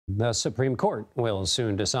The Supreme Court will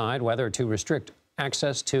soon decide whether to restrict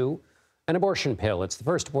access to an abortion pill. It's the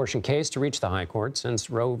first abortion case to reach the high court since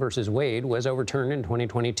Roe v. Wade was overturned in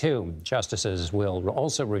 2022. Justices will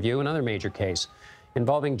also review another major case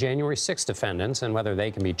involving January 6 defendants and whether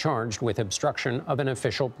they can be charged with obstruction of an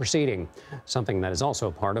official proceeding, something that is also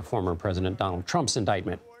a part of former President Donald Trump's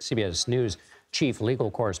indictment. CBS News chief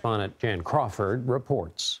legal correspondent Jan Crawford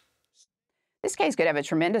reports. This case could have a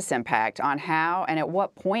tremendous impact on how and at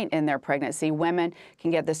what point in their pregnancy women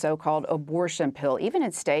can get the so-called abortion pill, even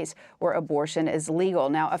in states where abortion is legal.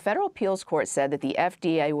 Now, a federal appeals court said that the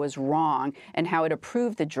FDA was wrong in how it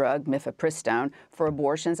approved the drug mifepristone for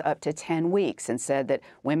abortions up to 10 weeks and said that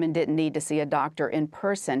women didn't need to see a doctor in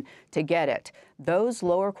person to get it. Those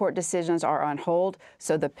lower court decisions are on hold,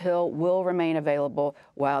 so the pill will remain available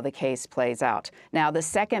while the case plays out. Now, the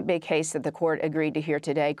second big case that the court agreed to hear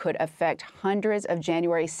today could affect hundreds of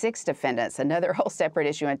January 6 defendants, another whole separate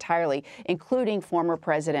issue entirely, including former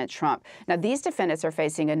President Trump. Now, these defendants are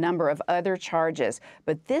facing a number of other charges,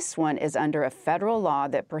 but this one is under a federal law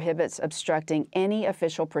that prohibits obstructing any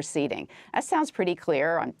official proceeding. That sounds pretty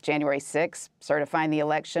clear. On January 6, certifying the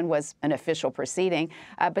election was an official proceeding,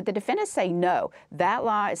 but the defendants say no. That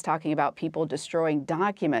law is talking about people destroying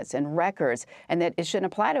documents and records and that it shouldn't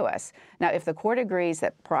apply to us. Now, if the court agrees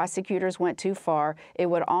that prosecutors went too far, it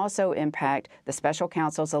would also impact the special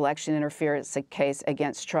counsel's election interference case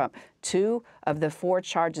against Trump. 2 of the 4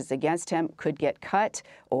 charges against him could get cut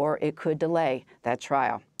or it could delay that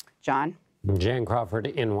trial. John? Jan Crawford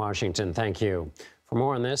in Washington. Thank you. For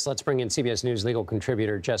more on this, let's bring in CBS News legal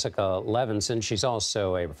contributor Jessica Levinson. She's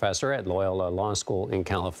also a professor at Loyola Law School in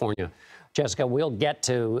California. Jessica, we'll get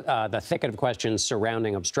to the thicket of questions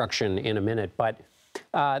surrounding obstruction in a minute, but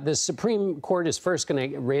the Supreme Court is first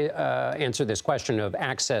going to answer this question of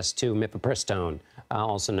access to mifepristone,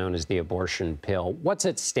 also known as the abortion pill. What's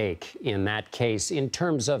at stake in that case in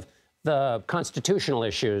terms of the constitutional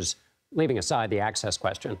issues, leaving aside the access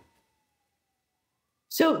question?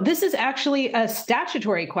 So this is actually a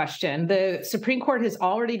statutory question. The Supreme Court has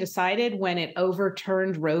already decided when it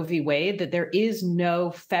overturned Roe v. Wade that there is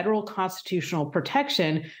no federal constitutional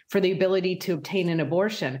protection for the ability to obtain an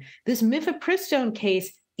abortion. This mifepristone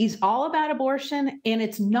case is all about abortion, and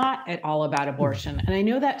it's not at all about abortion. And I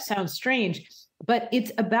know that sounds strange, but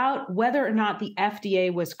it's about whether or not the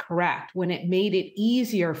FDA was correct when it made it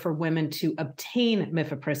easier for women to obtain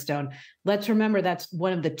mifepristone. Let's remember that's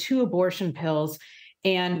one of the 2 abortion pills.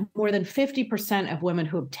 And more than 50% of women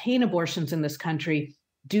who obtain abortions in this country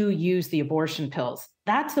do use the abortion pills.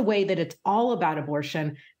 That's the way that it's all about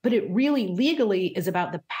abortion, but it really legally is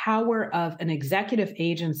about the power of an executive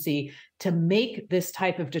agency to make this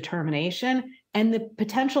type of determination and the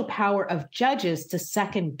potential power of judges to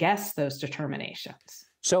second guess those determinations.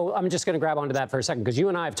 So I'm just going to grab onto that for a second, because you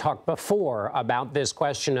and I have talked before about this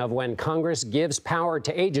question of when Congress gives power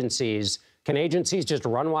to agencies, can agencies just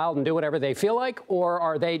run wild and do whatever they feel like, or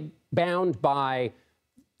are they bound by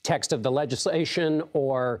text of the legislation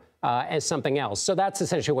or as something else? So that's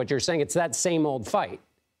essentially what you're saying. It's that same old fight.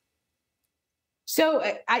 So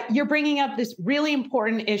you're bringing up this really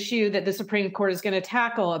important issue that the Supreme Court is going to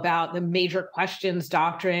tackle about the major questions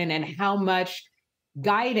doctrine and how much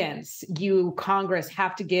guidance you, Congress,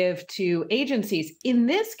 have to give to agencies. In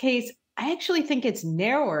this case, I actually think it's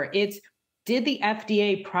narrower. It's, did the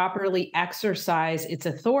FDA properly exercise its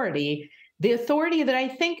authority? The authority that I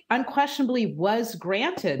think unquestionably was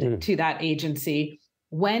granted to that agency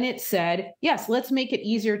when it said, yes, let's make it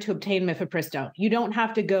easier to obtain mifepristone. You don't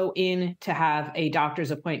have to go in to have a doctor's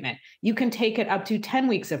appointment. You can take it up to 10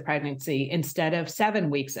 weeks of pregnancy instead of 7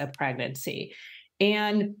 weeks of pregnancy.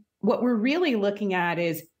 And what we're really looking at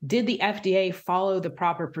is, did the FDA follow the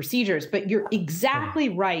proper procedures? But you're exactly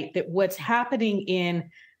right that what's happening in,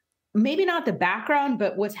 maybe not the background,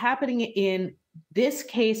 but what's happening in this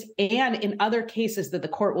case and in other cases that the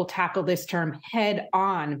court will tackle this term head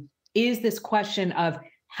on is this question of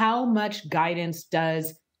how much guidance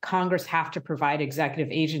does Congress have to provide executive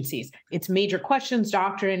agencies? It's major questions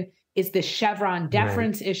doctrine. Is the Chevron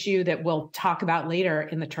deference issue that we'll talk about later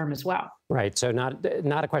in the term as well. Right. So not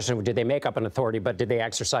a question of did they make up an authority, but did they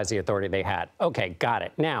exercise the authority they had? OK, got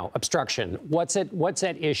it. Now, obstruction. What's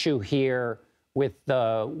at issue here with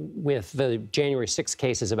the January 6th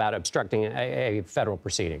cases about obstructing a federal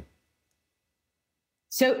proceeding?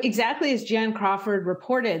 So exactly as Jan Crawford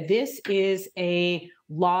reported, this is a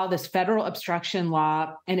law, this federal obstruction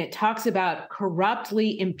law, and it talks about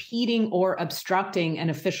corruptly impeding or obstructing an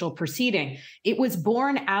official proceeding. It was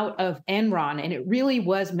born out of Enron, and it really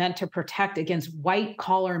was meant to protect against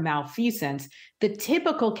white-collar malfeasance. The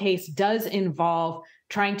typical case does involve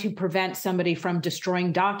trying to prevent somebody from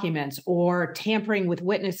destroying documents or tampering with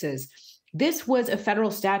witnesses. This was a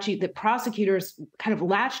federal statute that prosecutors kind of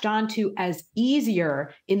latched onto as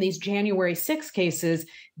easier in these January 6 cases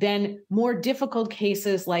than more difficult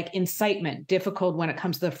cases like incitement, difficult when it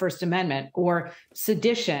comes to the First Amendment, or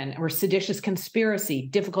sedition or seditious conspiracy,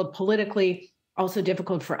 difficult politically, also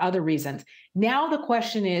difficult for other reasons. Now the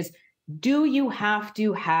question is, do you have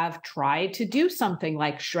to have tried to do something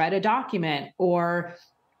like shred a document or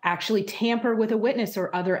actually tamper with a witness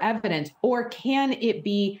or other evidence? Or can it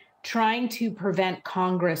be trying to prevent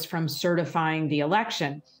Congress from certifying the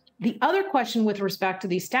election? The other question with respect to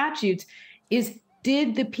these statutes is,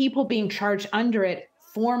 did the people being charged under it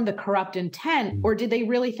form the corrupt intent, or did they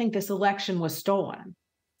really think this election was stolen?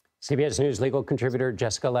 CBS News legal contributor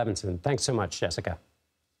Jessica Levinson. Thanks so much, Jessica.